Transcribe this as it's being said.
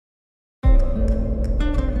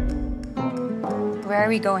Where are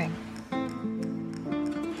we going?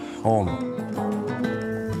 Home.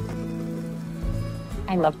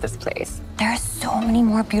 I love this place. There are so many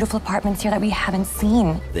more beautiful apartments here that we haven't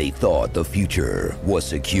seen. They thought the future was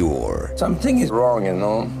secure. Something is wrong, you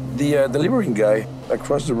know. The delivering guy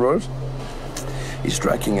across the road is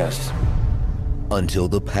tracking us. Until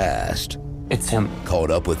the past It's him.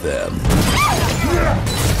 caught up with them.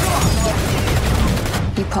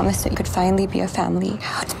 You promised that you could finally be a family.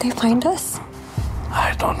 How did they find us?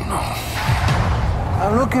 I don't know.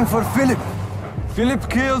 I'm looking for Philip. Philip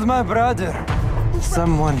killed my brother.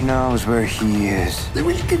 Someone knows where he is. They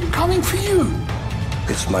will keep coming for you.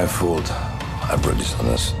 It's my fault. I brought this on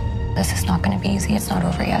us. This is not going to be easy. It's not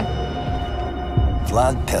over yet.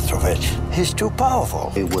 Vlad Petrovich, he's too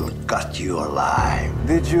powerful. He will gut you alive.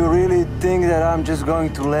 Did you really think that I'm just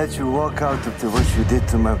going to let you walk out after what you did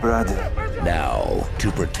to my brother? Now,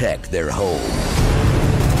 to protect their home.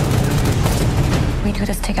 We do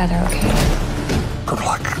this together, okay? Good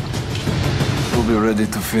luck. We'll be ready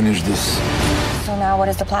to finish this. So now what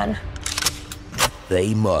is the plan?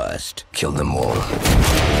 They must Kill them all.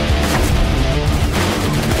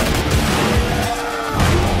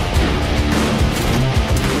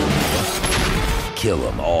 kill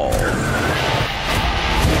them all.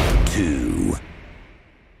 2